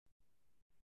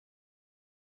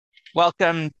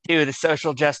Welcome to the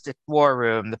Social Justice War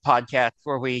Room, the podcast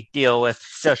where we deal with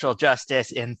social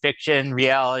justice in fiction,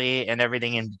 reality, and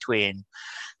everything in between.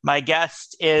 My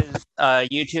guest is a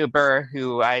YouTuber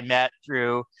who I met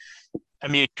through a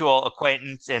mutual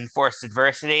acquaintance in Forced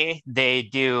Adversity. They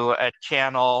do a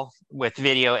channel with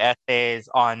video essays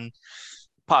on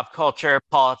pop culture,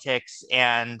 politics,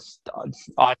 and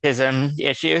autism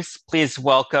issues. Please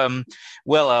welcome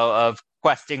Willow of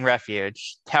Questing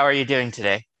Refuge. How are you doing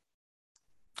today?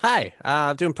 Hi,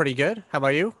 doing pretty good. How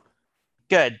about you?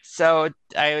 Good. So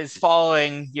I was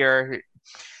following your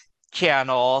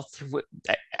channel.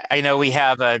 I know we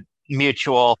have a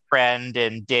mutual friend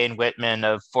in Dane Whitman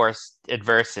of Forced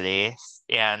Adversity,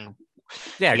 and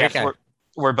Yeah, I great guess guy.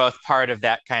 we're both part of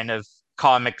that kind of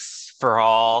comics for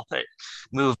all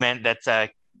movement that's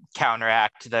a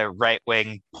counteract to the right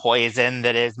wing poison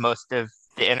that is most of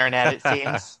the internet, it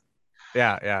seems.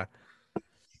 Yeah, yeah.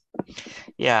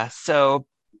 Yeah, so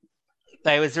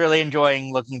I was really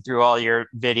enjoying looking through all your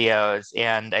videos,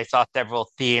 and I saw several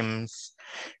themes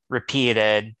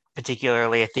repeated,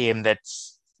 particularly a theme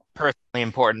that's personally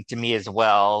important to me as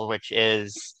well, which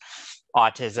is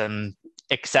autism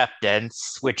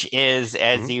acceptance, which is,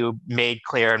 as Mhm. you made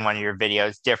clear in one of your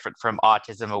videos, different from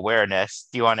autism awareness.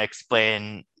 Do you want to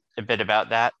explain a bit about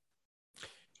that?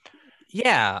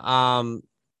 Yeah.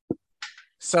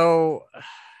 So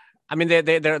I mean,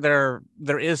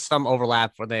 there is some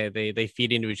overlap where they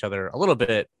feed into each other a little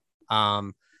bit.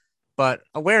 Um, but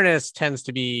awareness tends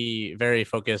to be very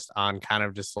focused on kind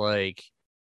of just like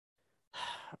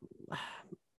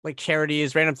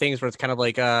charities, random things where it's kind of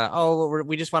like,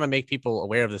 we just want to make people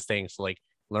aware of this thing. So like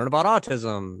learn about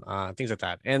autism, things like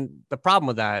that. And the problem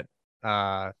with that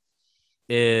uh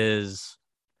is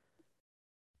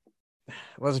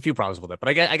well, there's a few problems with it, but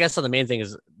I guess the main thing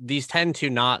is these tend to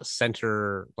not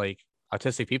center like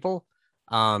autistic people.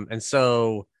 And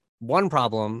so one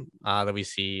problem that we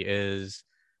see is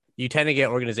you tend to get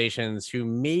organizations who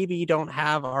maybe don't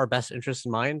have our best interests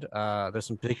in mind. There's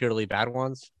some particularly bad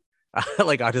ones,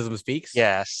 like Autism Speaks,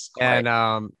 Yes, quite.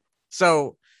 and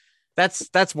so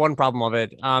that's one problem of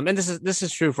it. And this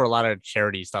is true for a lot of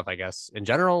charity stuff, I guess, in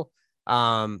general.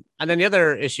 And then the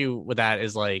other issue with that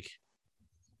is like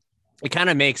it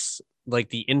kind of makes like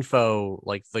the info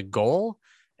like the goal,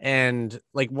 and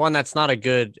like one, that's not a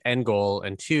good end goal,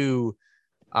 and two,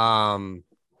 um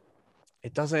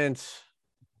it doesn't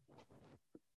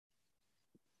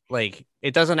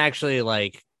it doesn't actually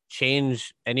like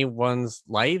change anyone's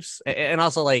lives. And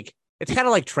also like it's kind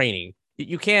of like training.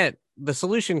 You can't, the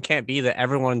solution can't be that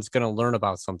everyone's going to learn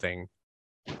about something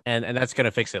and that's going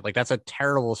to fix it. Like that's a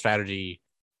terrible strategy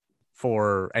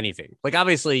for anything. Like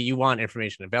obviously you want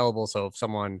information available, so if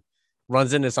someone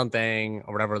runs into something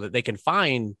or whatever, that they can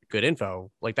find good info,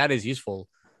 like that is useful.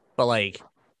 But like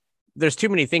there's too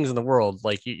many things in the world,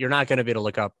 like you're not going to be able to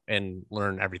look up and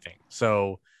learn everything.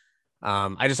 So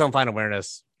I just don't find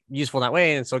awareness useful in that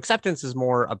way. And so acceptance is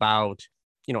more about,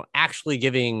 actually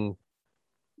giving,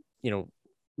 you know,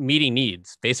 meeting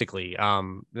needs basically.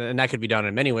 And that could be done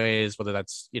in many ways, whether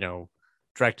that's,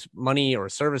 direct money or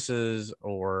services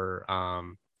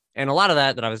and a lot of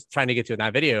that I was trying to get to in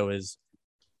that video is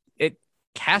it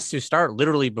has to start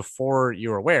literally before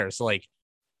you're aware. So like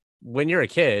when you're a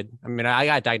kid, I mean, I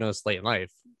got diagnosed late in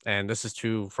life, and this is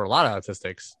true for a lot of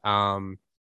autistics.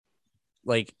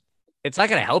 Like it's not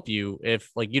going to help you if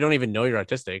like you don't even know you're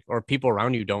autistic, or people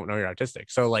around you don't know you're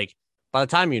autistic. So like by the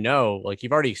time you know, like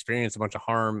you've already experienced a bunch of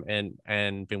harm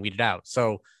and been weeded out.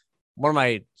 So one of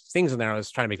my things in there I was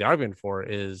trying to make the argument for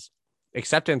is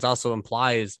acceptance also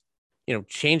implies,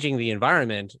 changing the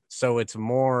environment so it's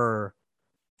more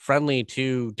friendly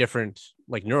to different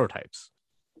like neurotypes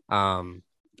um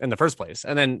in the first place.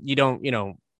 And then you don't,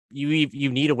 you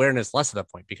need awareness less at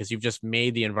that point because you've just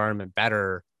made the environment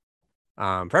better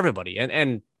for everybody.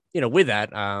 And with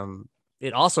that,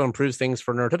 it also improves things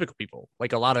for neurotypical people.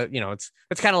 Like a lot of, it's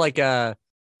kind of like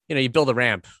you build a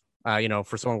ramp,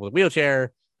 for someone with a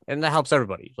wheelchair, and that helps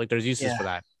everybody. Like there's uses Yeah. for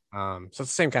that. So it's the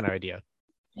same kind of idea.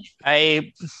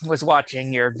 I was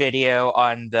watching your video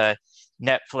on the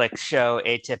Netflix show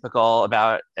Atypical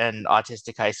about an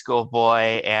autistic high school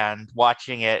boy, and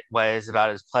watching it was about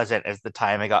as pleasant as the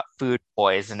time I got food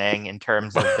poisoning in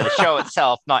terms of the show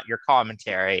itself, not your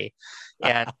commentary.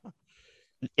 And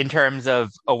in terms of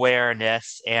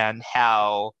awareness and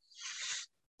how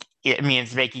it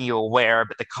means making you aware,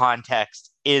 but the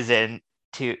context isn't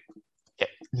to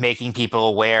making people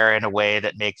aware in a way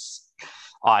that makes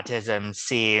autism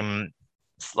seem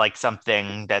like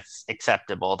something that's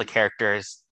acceptable. The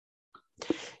characters,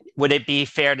 would it be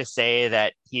fair to say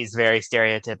that he's very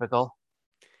stereotypical?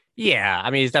 Yeah, I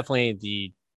mean, he's definitely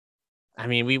the I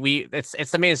mean, we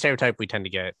it's the main stereotype we tend to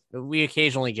get. We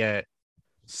occasionally get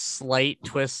slight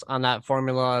twists on that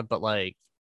formula, but like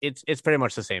it's pretty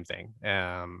much the same thing.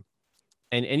 And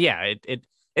yeah, it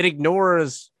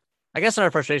ignores. I guess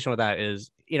our frustration with that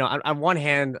is, on one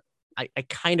hand, I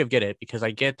kind of get it because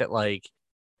I get that like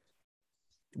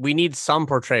we need some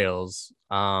portrayals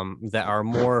that are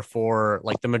more for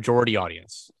like the majority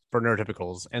audience for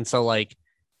neurotypicals, and so like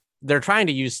they're trying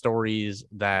to use stories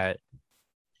that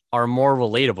are more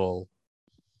relatable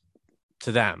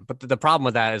to them. But the problem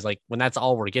with that is like when that's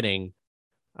all we're getting,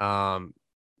 um,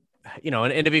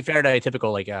 and to be fair to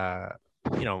Atypical, like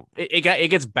it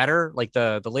gets better. Like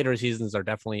the later seasons are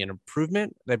definitely an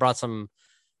improvement. They brought some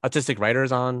autistic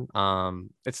writers on.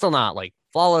 It's still not like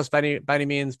flawless by any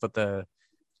means, but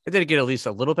it did get at least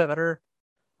a little bit better.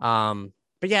 But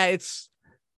yeah, it's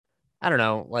I don't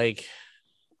know, like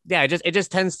yeah, it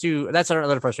just tends to that's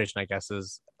another frustration, I guess,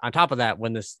 is on top of that,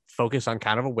 when this focus on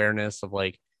kind of awareness of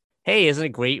like, hey, isn't it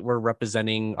great we're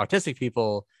representing autistic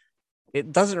people?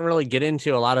 It doesn't really get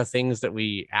into a lot of things that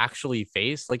we actually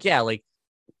face. Like, yeah, like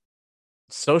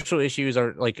social issues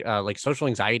are like social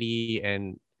anxiety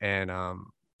and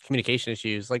communication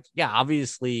issues. Like, yeah,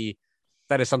 obviously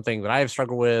that is something that I have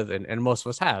struggled with and most of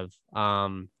us have.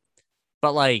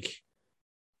 But like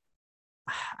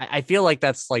I feel like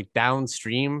that's like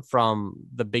downstream from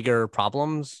the bigger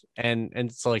problems.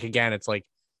 And so like again, it's like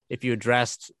if you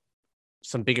addressed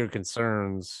some bigger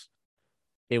concerns,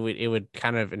 it would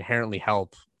kind of inherently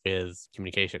help with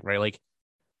communication, right? Like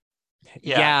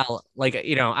Yeah. yeah, like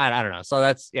I don't know. So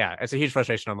that's yeah, it's a huge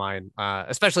frustration of mine.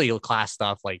 Especially class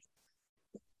stuff. Like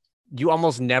you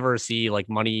almost never see like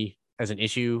money as an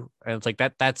issue. And it's like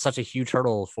that's such a huge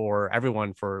hurdle for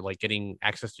everyone for like getting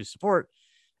access to support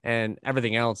and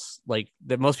everything else, like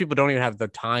that most people don't even have the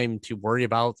time to worry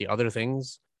about the other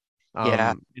things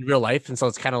Yeah. in real life. And so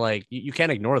it's kind of like you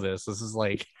can't ignore this is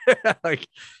like like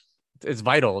it's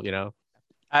vital.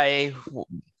 I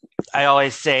I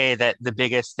always say that the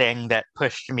biggest thing that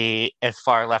pushed me as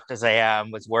far left as I am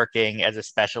was working as a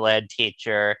special ed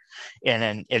teacher in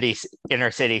an inner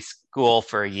city school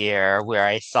for a year, where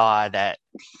I saw that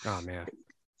Oh man.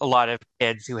 a lot of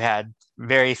kids who had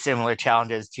very similar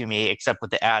challenges to me, except with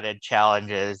the added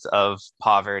challenges of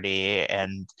poverty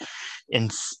and, in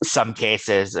some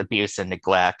cases, abuse and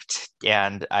neglect.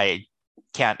 And I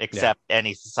can't Yeah. accept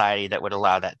any society that would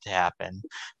allow that to happen.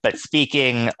 But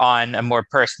speaking on a more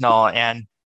personal and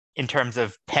in terms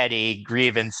of petty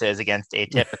grievances against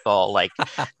atypical, like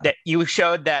that you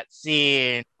showed that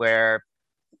scene where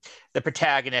the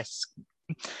protagonist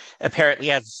apparently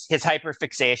has his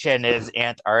hyperfixation is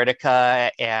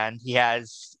Antarctica, and he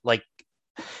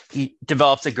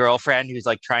develops a girlfriend who's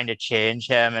like trying to change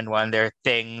him, and one of their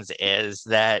things is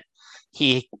that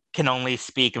he can only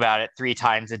speak about it 3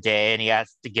 times a day, and he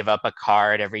has to give up a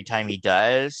card every time he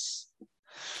does.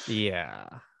 Yeah.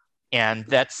 And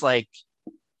that's like,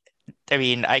 I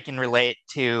mean, I can relate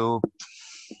to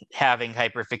having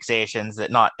hyperfixations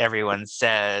that not everyone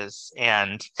says.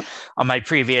 And on my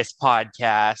previous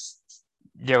podcast,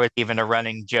 there was even a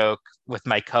running joke with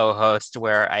my co-host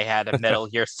where I had a Metal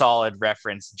Gear Solid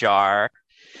reference jar.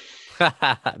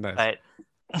 Nice. But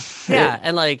Yeah,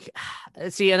 and like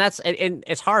see, and and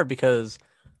it's hard because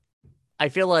I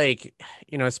feel like,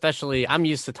 especially I'm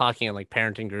used to talking in like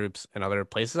parenting groups and other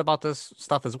places about this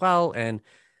stuff as well. And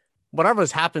whatever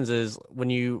happens is when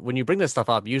you bring this stuff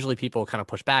up, usually people kind of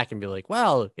push back and be like,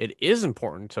 well, it is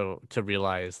important to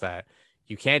realize that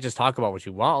you can't just talk about what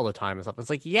you want all the time and stuff. It's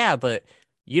like, yeah, but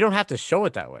you don't have to show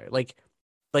it that way. Like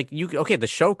you okay, the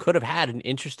show could have had an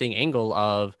interesting angle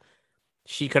of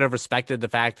she could have respected the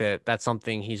fact that that's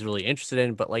something he's really interested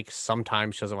in, but like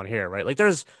sometimes she doesn't want to hear it, right? Like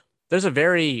there's a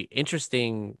very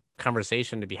interesting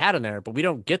conversation to be had in there, but we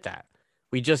don't get that.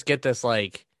 We just get this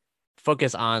like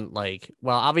focus on like,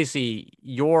 well, obviously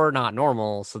you're not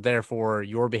normal, so therefore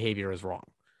your behavior is wrong.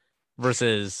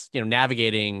 Versus,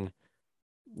 navigating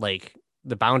like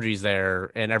the boundaries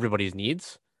there and everybody's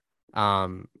needs.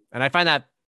 And I find that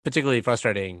particularly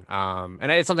frustrating.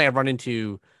 And it's something I've run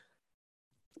into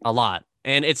a lot.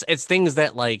 And it's things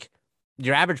that like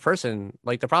your average person,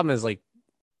 like the problem is like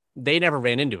they never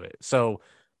ran into it. So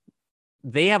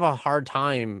they have a hard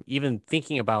time even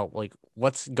thinking about like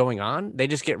what's going on. They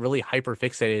just get really hyper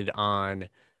fixated on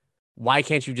why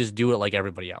can't you just do it like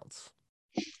everybody else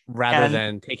rather and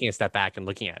than taking a step back and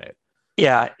looking at it.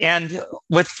 yeah, and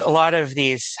with a lot of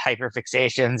these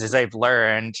hyperfixations, as I've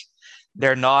learned,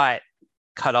 they're not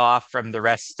cut off from the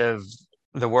rest of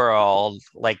the world.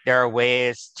 Like there are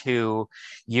ways to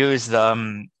use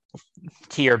them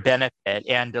to your benefit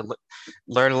and to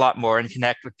learn a lot more and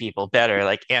connect with people better.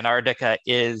 Like Antarctica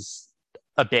is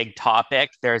a big topic.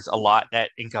 There's a lot that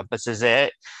encompasses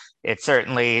it. It's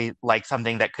certainly like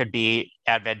something that could be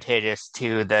advantageous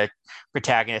to the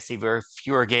protagonist if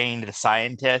you were getting into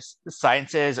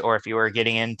sciences, or if you were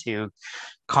getting into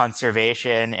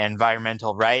conservation and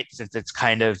environmental rights, since it's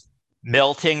kind of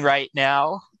melting right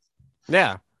now.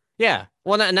 Yeah. Yeah.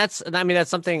 Well, and I mean,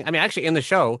 that's something, I mean, actually in the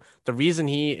show, the reason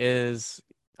he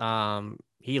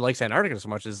likes Antarctica so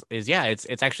much is yeah,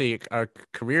 it's actually a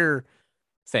career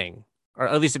thing, or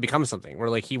at least it becomes something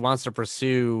where like he wants to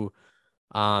pursue,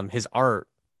 his art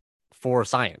for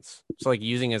science. So like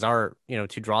using his art,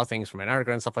 to draw things from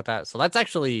Antarctica and stuff like that. So that's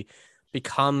actually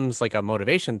becomes like a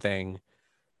motivation thing.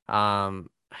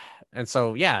 Um, and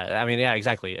so, yeah, I mean, yeah,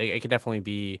 exactly. It could definitely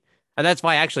be, and that's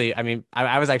why actually, I mean,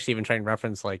 I was actually even trying to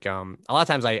reference like, a lot of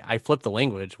times I flip the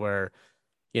language where,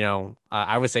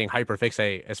 I was saying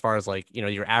hyperfixate as far as like,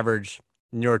 your average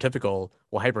neurotypical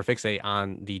will hyperfixate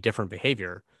on the different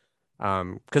behavior.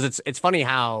 Because it's funny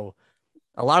how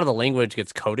a lot of the language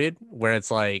gets coded where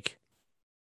it's like,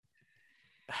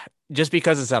 just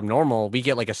because it's abnormal, we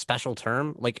get like a special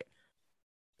term. Like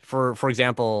for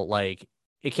example, like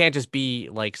it can't just be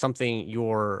like something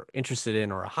you're interested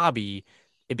in or a hobby.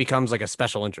 It becomes like a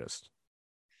special interest.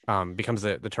 Becomes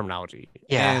the terminology.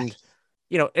 Yeah, And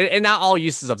and not all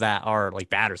uses of that are like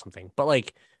bad or something, but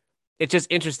like it's just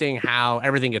interesting how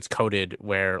everything gets coded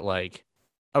where like,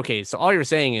 okay, so all you're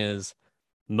saying is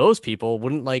most people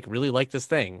wouldn't like really like this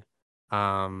thing.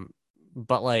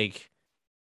 But like,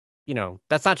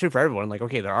 that's not true for everyone. Like,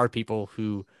 okay, there are people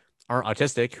who aren't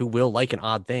autistic who will like an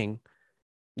odd thing.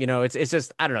 It's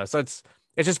just I don't know. So it's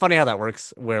just funny how that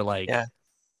works where like yeah,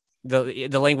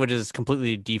 the language is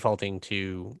completely defaulting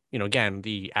to, again,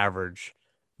 the average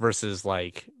versus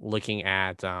like looking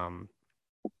at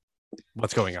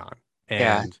what's going on.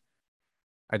 yeah,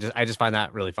 And I just find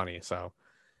that really funny. So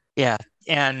yeah.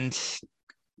 And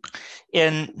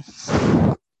in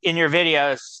in your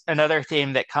videos, another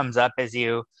theme that comes up as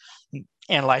you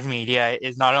analyze media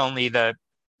is not only the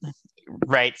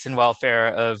rights and welfare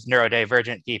of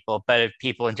neurodivergent people, but of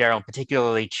people in general,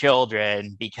 particularly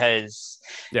children, because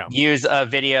yeah. use a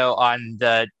video on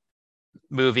the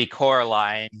movie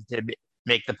Coraline to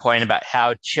make the point about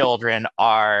how children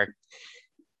are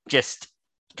just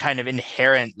kind of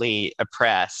inherently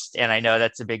oppressed. And I know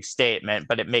that's a big statement,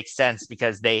 but it makes sense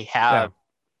because they Yeah. have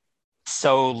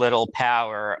so little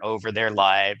power over their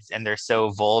lives and they're so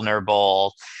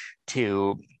vulnerable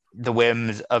to the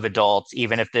whims of adults,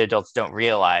 even if the adults don't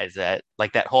realize it.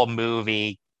 Like that whole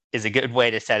movie is a good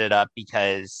way to set it up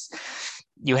because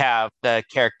you have the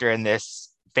character in this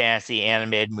fantasy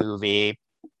animated movie.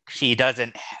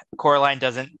 Coraline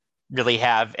doesn't really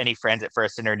have any friends at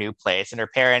first in her new place, and her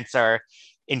parents are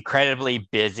incredibly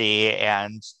busy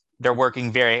and they're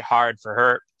working very hard for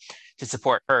her to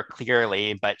support her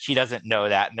clearly, but she doesn't know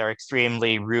that. And they're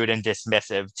extremely rude and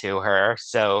dismissive to her.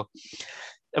 So,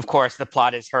 of course, the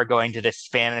plot is her going to this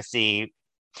fantasy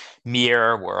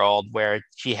mirror world where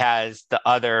she has the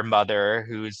other mother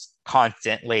who's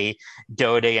constantly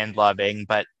doting and loving,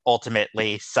 but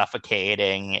ultimately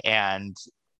suffocating and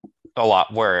a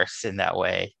lot worse in that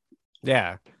way.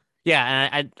 Yeah. Yeah.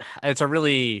 And it's a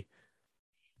really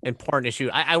important issue.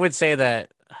 I would say that,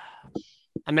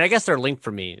 I mean, I guess they're linked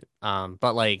for me.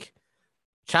 But like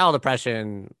child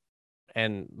depression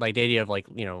and like the idea of like,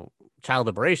 child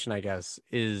liberation, I guess,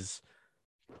 is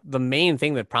the main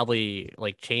thing that probably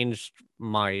like changed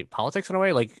my politics in a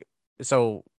way. Like,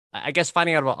 so I guess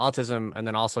finding out about autism and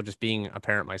then also just being a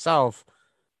parent myself,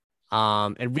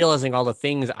 and realizing all the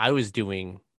things I was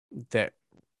doing that,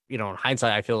 in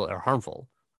hindsight, I feel are harmful,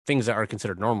 things that are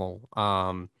considered normal.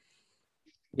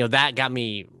 That got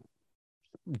me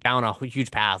down a huge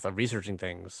path of researching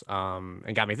things,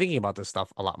 and got me thinking about this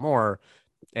stuff a lot more.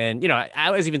 And, I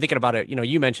was even thinking about it.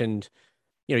 You mentioned,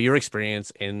 your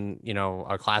experience in,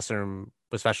 a classroom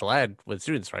with special ed with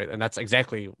students, right? And that's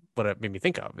exactly what it made me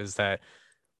think of is that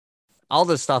all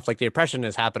this stuff, like the oppression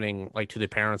is happening like to the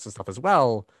parents and stuff as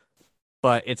well.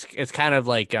 But it's kind of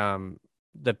like,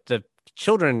 the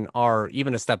children are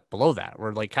even a step below that,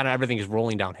 where like kind of everything is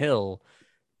rolling downhill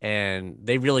and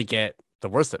they really get the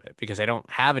worst of it because they don't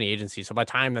have any agency. So by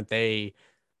the time that they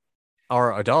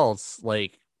are adults,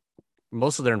 like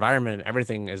most of their environment,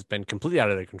 everything has been completely out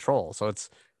of their control. So it's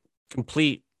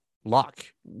complete luck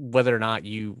whether or not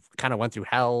you kind of went through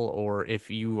hell or if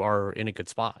you are in a good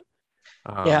spot.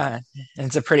 Um, Yeah, and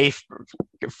it's a pretty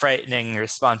frightening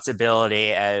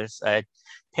responsibility as a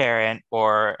parent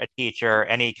or a teacher,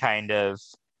 any kind of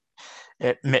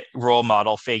role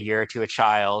model figure to a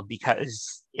child,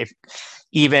 because if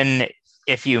even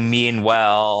if you mean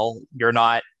well, you're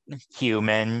not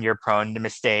human, you're prone to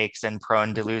mistakes and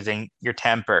prone to losing your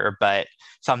temper, but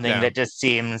something Yeah. that just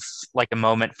seems like a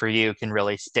moment for you can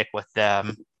really stick with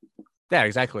them. Yeah,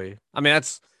 exactly.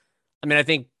 I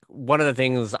think one of the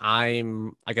things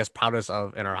I'm, I guess, proudest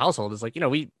of in our household is like,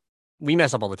 we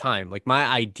mess up all the time. Like my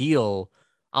ideal,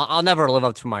 I'll never live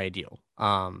up to my ideal.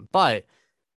 But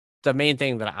the main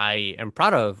thing that I am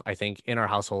proud of, I think, in our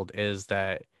household is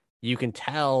that you can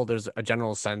tell there's a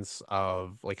general sense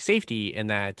of like safety in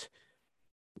that,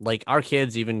 like our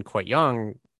kids, even quite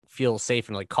young, feel safe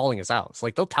in like calling us out. So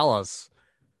like they'll tell us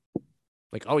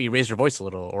like, oh, you raised your voice a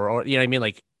little, or you know what I mean?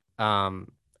 Like,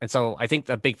 and so I think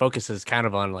the big focus is kind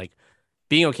of on like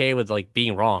being okay with like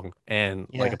being wrong and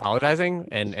like Yeah. apologizing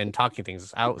and talking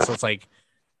things out. So it's like,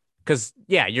 because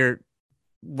yeah,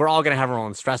 we're all gonna have our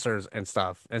own stressors and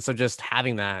stuff, and so just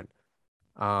having that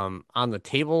on the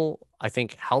table, I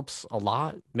think helps a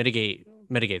lot mitigate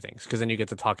things because then you get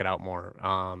to talk it out more.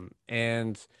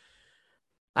 And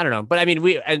I don't know, but I mean,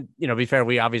 be fair,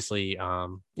 we obviously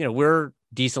we're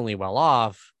decently well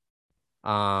off.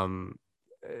 Um,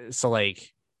 so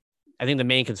like I think the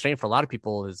main constraint for a lot of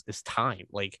people is time.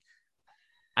 Like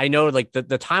I know like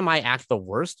the time I act the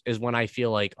worst is when I feel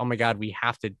like, oh my God, we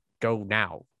have to go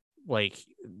now. Like,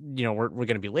 we're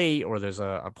gonna be late or there's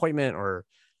a appointment or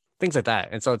things like that.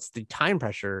 And so it's the time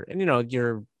pressure. And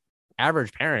your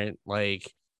average parent,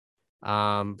 like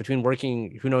between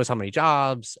working who knows how many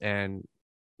jobs and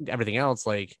everything else,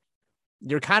 like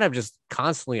you're kind of just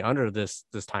constantly under this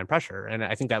time pressure. And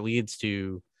I think that leads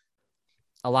to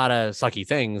a lot of sucky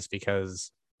things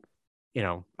because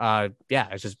yeah,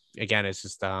 it's just again, it's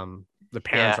just the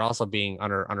parents Yeah. are also being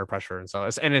under pressure, and so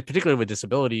and particularly with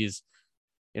disabilities,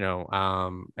 it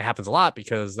happens a lot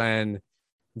because then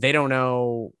they don't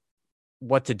know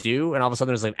what to do, and all of a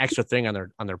sudden there's like an extra thing on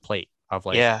their plate of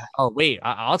like, Yeah. oh wait,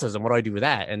 autism, what do I do with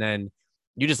that? And then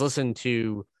you just listen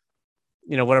to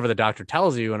whatever the doctor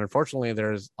tells you, and unfortunately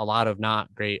there's a lot of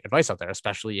not great advice out there,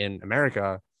 especially in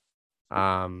America.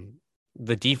 um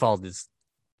the default is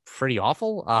pretty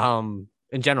awful.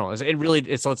 In general, it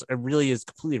really is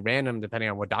completely random depending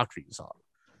on what doctor you saw.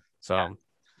 So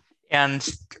And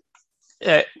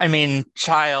I mean,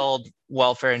 child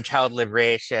welfare and child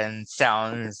liberation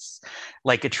sounds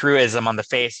like a truism on the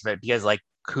face of it because, like,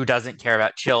 who doesn't care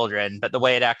about children? But the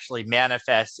way it actually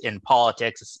manifests in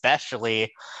politics,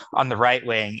 especially on the right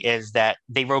wing, is that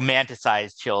they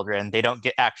romanticize children. They don't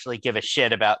actually give a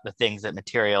shit about the things that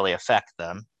materially affect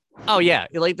them. oh yeah,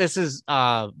 like this is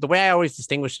the way I always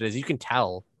distinguish it is you can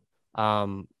tell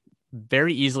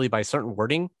very easily by certain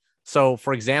wording. So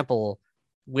for example,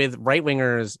 with right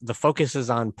wingers, the focus is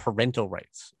on parental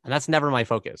rights. And that's never my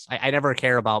focus. I never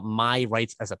care about my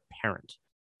rights as a parent.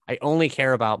 I only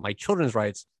care about my children's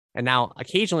rights. And now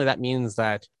occasionally that means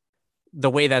that the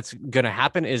way that's gonna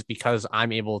happen is because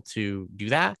I'm able to do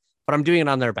that, but I'm doing it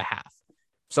on their behalf.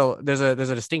 So there's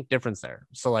a distinct difference there.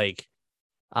 So like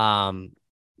um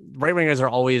right wingers are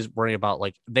always worrying about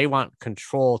like they want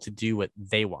control to do what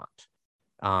they want.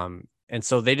 And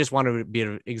so they just want to be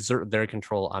able to exert their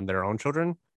control on their own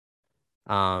children.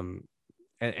 Um,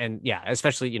 and yeah,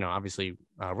 especially obviously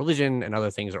religion and other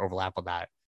things are overlap with that.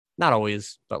 Not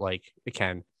always, but like it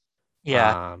can.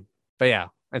 Yeah. But yeah,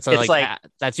 and so It's like like,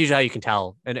 that's usually how you can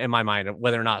tell in my mind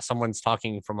whether or not someone's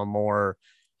talking from a more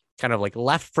kind of like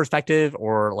left perspective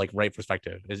or like right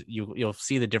perspective. Is you'll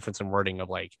see the difference in wording of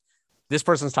like this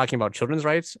person's talking about children's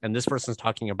rights and this person's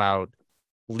talking about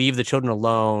leave the children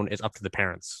alone, is up to the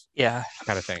parents yeah.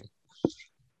 kind of thing.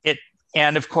 It,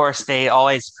 and of course, they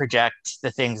always project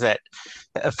the things that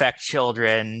affect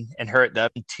children and hurt them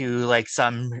to like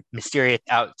some mysterious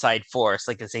outside force,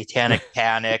 like the satanic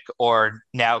panic or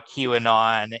now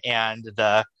QAnon and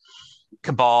the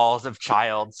cabals of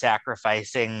child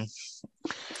sacrificing.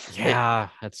 It, Yeah,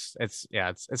 it's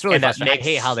really and that frustrating. I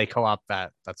hate how makes they co-opt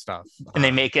that stuff. and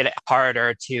they make it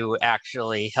harder to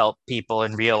actually help people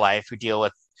in real life who deal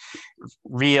with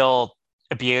real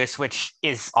abuse, which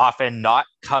is often not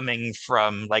coming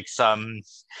from like some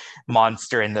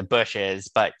monster in the bushes,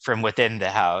 but from within the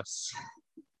house.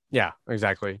 Yeah,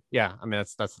 exactly. Yeah, I mean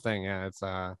that's the thing. Yeah, it's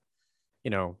you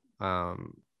know,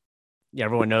 yeah,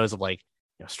 everyone knows of like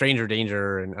stranger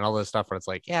danger and all this stuff where it's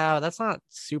like, yeah, that's not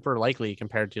super likely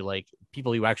compared to like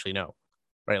people you actually know,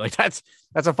 right? Like that's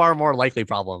a far more likely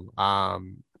problem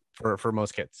for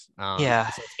most kids. Yeah.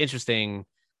 So it's interesting,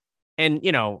 and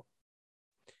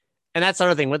and that's the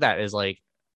other thing with that is like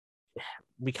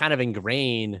we kind of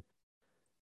ingrain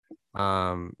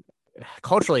um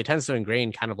culturally it tends to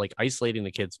ingrain kind of like isolating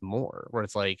the kids more where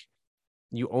it's like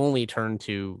you only turn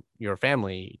to your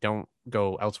family, don't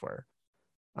go elsewhere.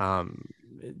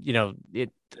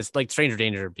 it's like Stranger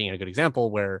Danger being a good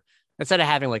example where instead of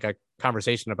having like a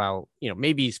conversation about,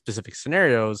 maybe specific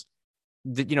scenarios,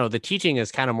 the teaching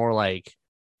is kind of more like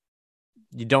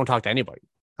you don't talk to anybody.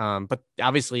 But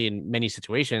obviously, in many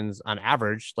situations, on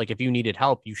average, like if you needed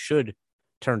help, you should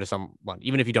turn to someone,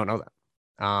 even if you don't know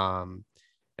them.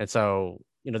 And so,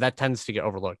 that tends to get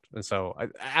overlooked. And so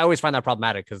I always find that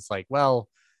problematic because, like, well,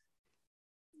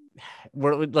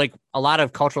 we're like a lot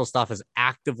of cultural stuff is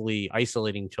actively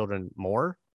isolating children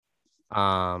more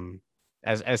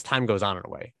as time goes on in a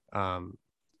way.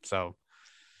 So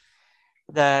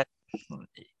that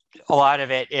a lot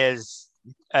of it is,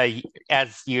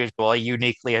 as usual, a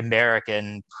uniquely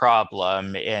American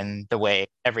problem in the way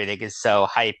everything is so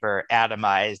hyper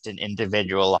atomized and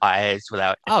individualized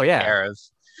without oh any yeah, care of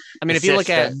I the mean, if you look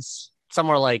at systems.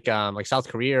 somewhere like South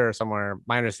Korea or somewhere,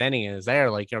 my understanding is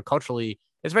there, like, culturally,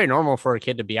 it's very normal for a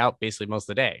kid to be out basically most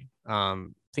of the day.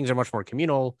 Things are much more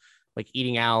communal, like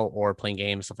eating out or playing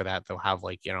games, stuff like that. They'll have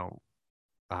like,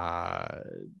 uh,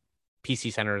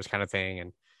 PC centers kind of thing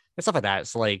and stuff like that.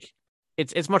 So like,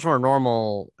 it's much more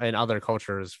normal in other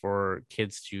cultures for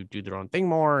kids to do their own thing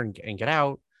more and get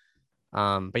out.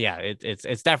 But yeah,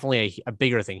 it's definitely a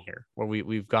bigger thing here where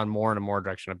we've gone more and more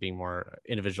direction of being more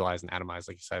individualized and atomized,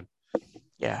 like you said.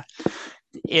 Yeah.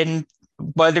 In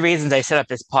One of the reasons I set up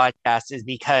this podcast is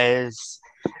because,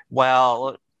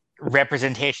 well,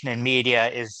 representation in media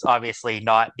is obviously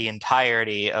not the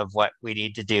entirety of what we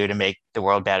need to do to make the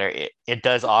world better. It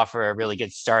does offer a really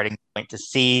good starting point to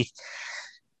see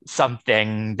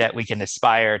something that we can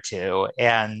aspire to.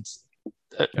 And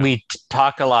Yeah. we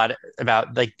talk a lot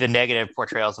about like the negative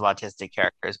portrayals of autistic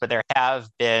characters, but there have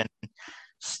been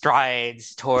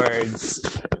strides towards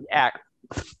ac-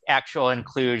 actual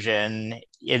inclusion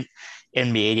in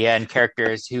media and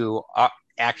characters who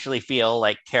actually feel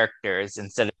like characters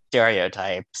instead of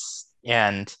stereotypes.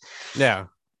 And Yeah.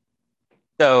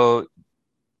 so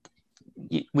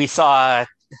we saw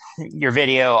your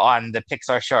video on the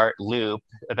Pixar short Loop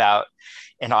about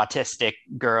an autistic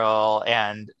girl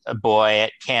and a boy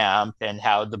at camp, and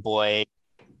how the boy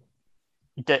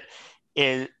d-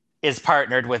 is is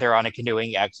partnered with her on a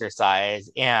canoeing exercise,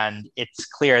 and it's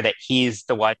clear that he's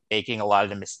the one making a lot of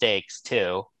the mistakes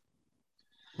too.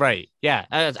 Right. Yeah.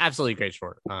 That's absolutely great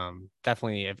short.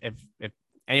 Definitely if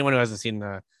anyone who hasn't seen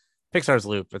the Pixar's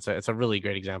Loop, it's a really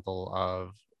great example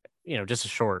of, just a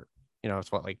short,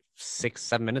 it's what, like 6,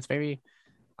 7 minutes maybe.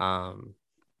 Um,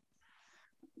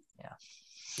 Yeah.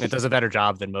 it does a better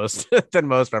job than most than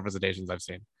most representations I've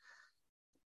seen.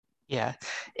 Yeah.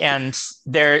 And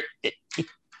there,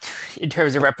 in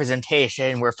terms of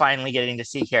representation, we're finally getting to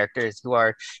see characters who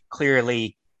are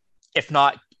clearly, if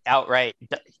not outright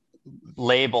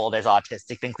labeled as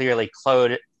autistic, then clearly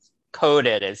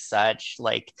coded as such,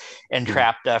 like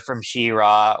Entrapta from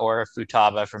She-Ra or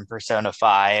Futaba from Persona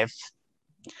 5.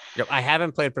 Yep, I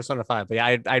haven't played Persona 5, but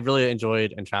yeah, I really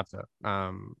enjoyed Entrapta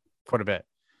quite a bit.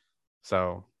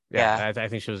 So yeah, Yeah. I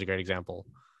think she was a great example.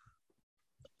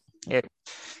 It,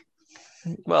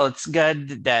 well, it's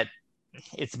good that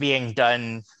it's being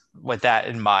done with that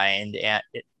in mind, and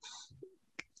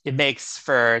it makes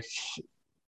for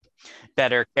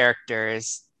better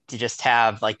characters to just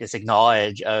have like this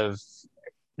acknowledge of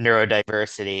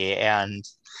neurodiversity and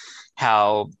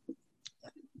how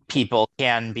people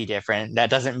can be different. That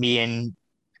doesn't mean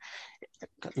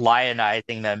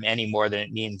lionizing them any more than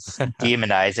it means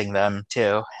demonizing them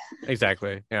too.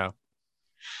 Exactly. Yeah.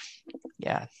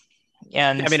 Yeah. Yeah,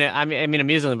 I And mean,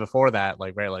 amusingly before that,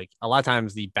 like, right, like a lot of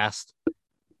times the best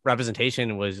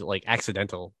representation was like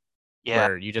accidental, yeah,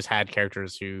 where you just had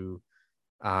characters who,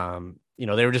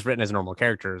 they were just written as normal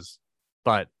characters,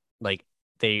 but like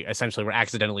they essentially were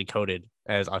accidentally coded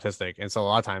as autistic, and so a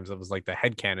lot of times it was like the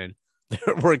headcanon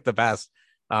that worked the best.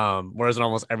 Whereas in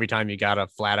almost every time you got a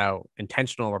flat out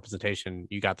intentional representation,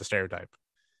 you got the stereotype.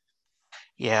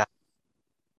 yeah.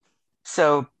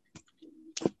 So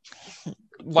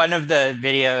one of the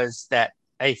videos that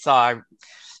I saw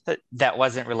that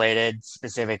wasn't related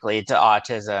specifically to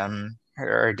autism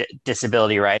or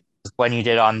disability rights was one you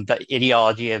did on the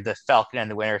ideology of the Falcon and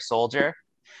the Winter Soldier,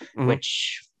 Mm-hmm.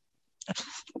 which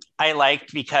I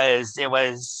liked because it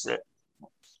was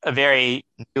a very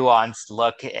nuanced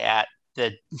look at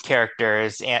the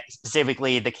characters, and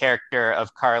specifically the character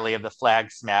of Carly of the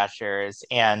Flag Smashers,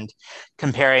 and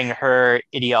comparing her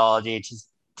ideology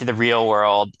to the real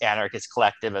world anarchist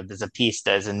collective of the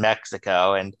Zapistas in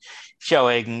Mexico, and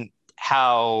showing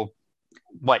how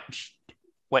what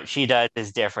what she does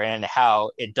is different and how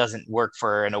it doesn't work for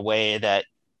her in a way that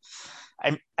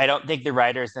I don't think the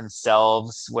writers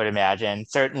themselves would imagine.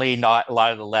 Certainly not a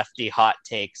lot of the lefty hot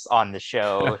takes on the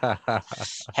show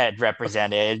had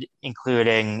represented,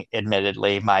 including,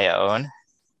 admittedly, my own.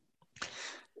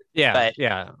 Yeah, But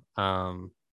yeah.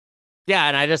 Yeah,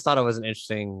 and I just thought it was an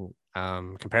interesting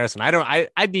comparison. I don't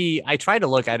I tried to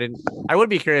look. I would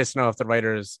be curious to know if the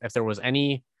writers, if there was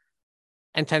any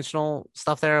intentional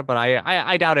stuff there, but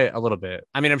I doubt it a little bit.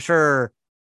 I mean, I'm sure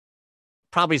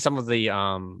probably some of the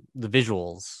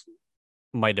visuals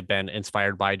might have been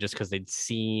inspired by just because they'd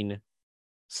seen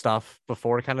stuff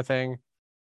before kind of thing.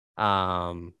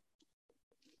 Um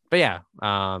but yeah,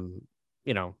 and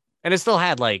it still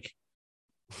had like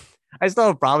I still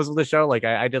have problems with the show. Like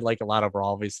I did like a lot of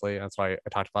Raw, obviously. That's why I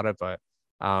talked about it. But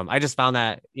I just found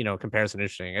that, comparison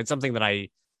interesting. It's something that I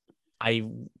I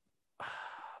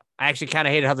actually kind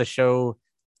of hated how the show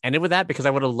ended with that, because I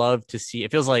would have loved to see,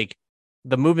 it feels like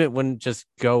the movement wouldn't just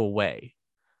go away.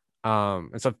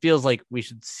 And so it feels like we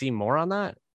should see more on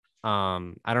that.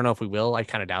 I don't know if we will. I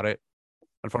kind of doubt it,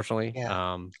 unfortunately.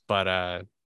 yeah. But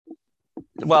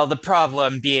Well, the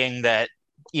problem being that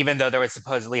even though there was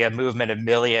supposedly a movement of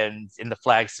millions in the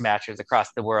flag smashers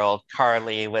across the world,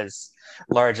 Carly was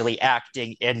largely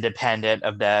acting independent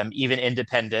of them, even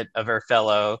independent of her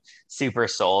fellow super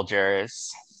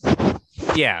soldiers.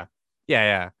 yeah,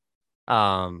 yeah,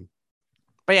 yeah.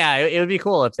 But yeah, it would be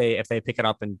cool if they pick it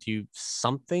up and do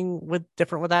something with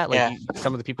different with that. Like Yeah.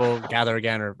 some of the people gather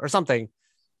again, or something.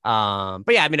 But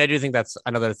yeah, I mean, I do think that's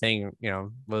another thing,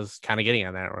 was kind of getting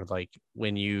on that, or like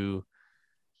when you,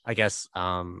 I guess,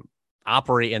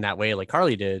 operate in that way, like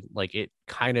Carly did, like it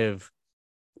kind of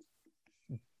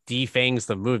defangs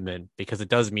the movement, because it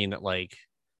does mean that, like,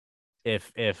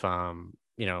 if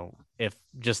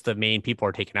just the main people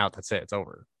are taken out, that's it, it's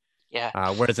over.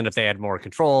 Yeah. Whereas, if they had more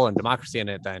control and democracy in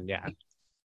it, then yeah.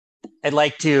 I'd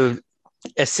like to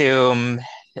assume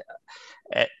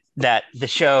that the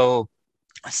show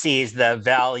sees the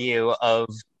value of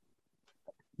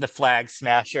the flag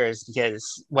smashers,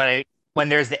 because when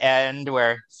there's the end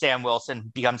where Sam Wilson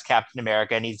becomes Captain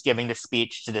America and he's giving the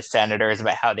speech to the senators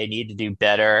about how they need to do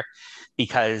better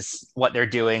because what they're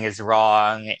doing is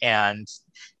wrong and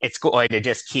it's going to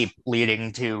just keep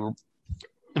leading to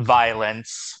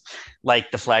violence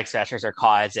like the flag smashers are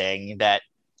causing, that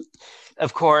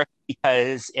of course,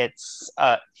 because it's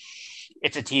a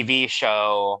TV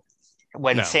show,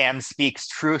 when No. Sam speaks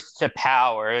truth to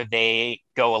power, they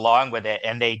go along with it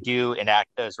and they do enact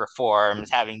those reforms,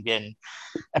 having been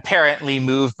apparently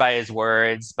moved by his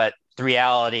words. But the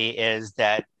reality is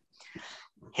that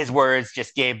his words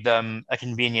just gave them a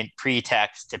convenient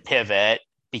pretext to pivot,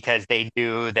 because they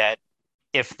knew that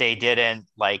if they didn't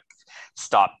like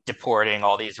stop deporting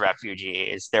all these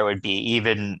refugees, there would be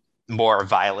even more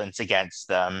violence against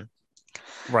them.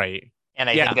 Right. And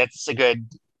I think Yeah. that's a good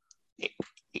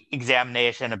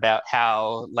examination about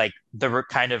how like the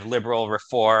kind of liberal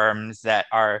reforms that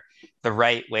are the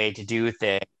right way to do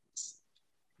things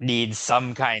need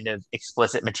some kind of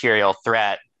explicit material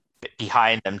threat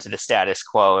behind them to the status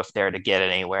quo if they're to get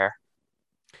anywhere.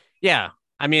 Yeah.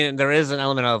 I mean, there is an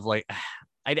element of like,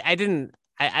 I didn't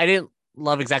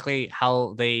love exactly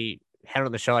how they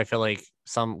handled the show. I feel like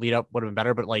some lead up would have been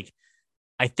better, but like,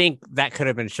 I think that could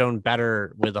have been shown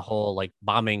better with the whole like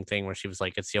bombing thing, where she was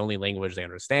like, it's the only language they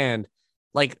understand.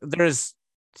 Like, there's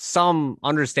some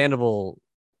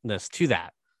understandableness to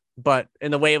that, but in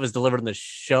the way it was delivered in the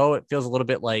show, it feels a little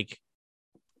bit like,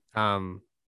 um,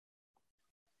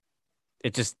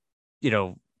 it just,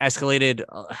 escalated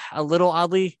a little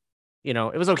oddly. It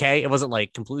was okay. It wasn't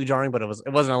like completely jarring, but it was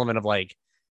an element of like,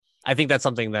 I think that's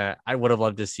something that I would have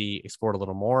loved to see explored a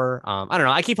little more. I don't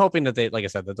know. I keep hoping that they, like I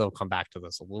said, that they'll come back to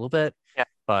this a little bit, Yeah.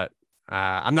 but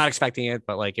I'm not expecting it.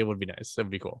 But like, it would be nice. It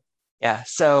would be cool. Yeah.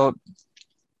 So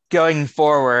going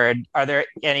forward, are there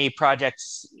any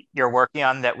projects you're working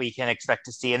on that we can expect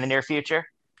to see in the near future?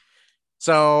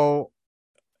 So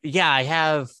yeah, I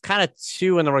have kind of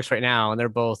two in the works right now, and they're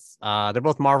both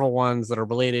Marvel ones that are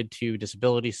related to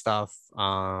disability stuff.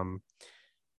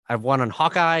 I have one on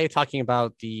Hawkeye talking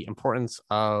about the importance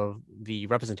of the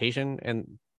representation,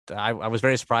 and I was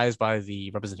very surprised by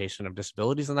the representation of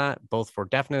disabilities in that, both for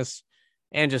deafness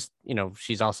and just,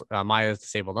 she's also Maya is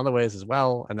disabled in other ways as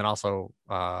well, and then also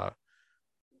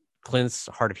Clint's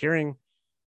hard of hearing.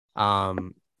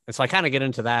 And so I kind of get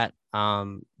into that.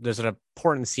 There's an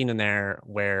important scene in there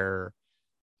where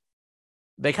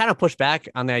they kind of push back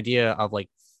on the idea of like,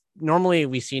 normally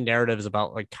we see narratives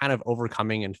about like kind of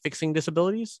overcoming and fixing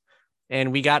disabilities.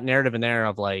 And we got narrative in there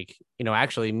of like,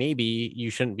 actually maybe you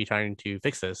shouldn't be trying to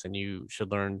fix this and you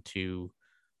should learn to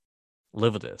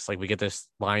live with this. Like we get this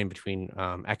line between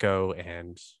Echo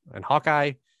and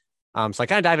Hawkeye. So I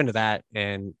kind of dive into that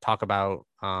and talk about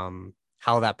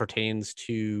how that pertains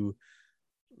to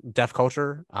deaf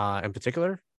culture in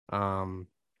particular,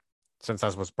 since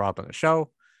that's what's brought up in the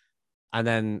show. And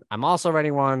then I'm also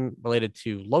writing one related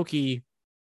to Loki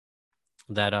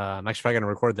that I'm actually probably going to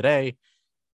record today.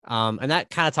 And that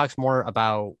kind of talks more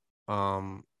about,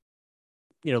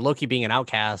 Loki being an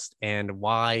outcast and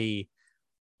why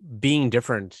being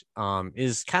different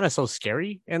is kind of so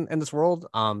scary in this world.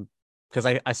 Because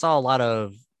I saw a lot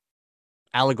of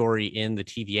allegory in the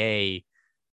TVA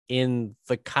in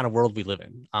the kind of world we live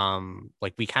in.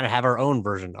 Like we kind of have our own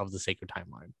version of the sacred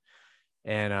timeline.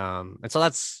 And so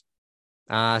that's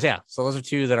so yeah, so those are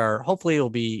two that are hopefully will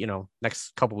be,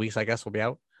 next couple weeks, I guess, will be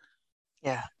out.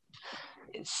 Yeah.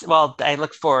 Well, I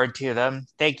look forward to them.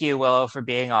 Thank you, Willow, for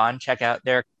being on. Check out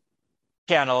their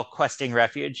channel, Questing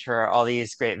Refuge, for all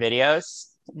these great videos.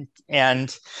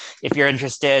 And if you're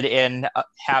interested in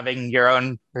having your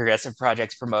own progressive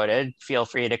projects promoted, feel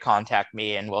free to contact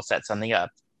me and we'll set something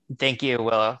up. Thank you,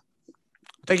 Willow.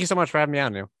 Thank you so much for having me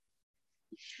on, Neil.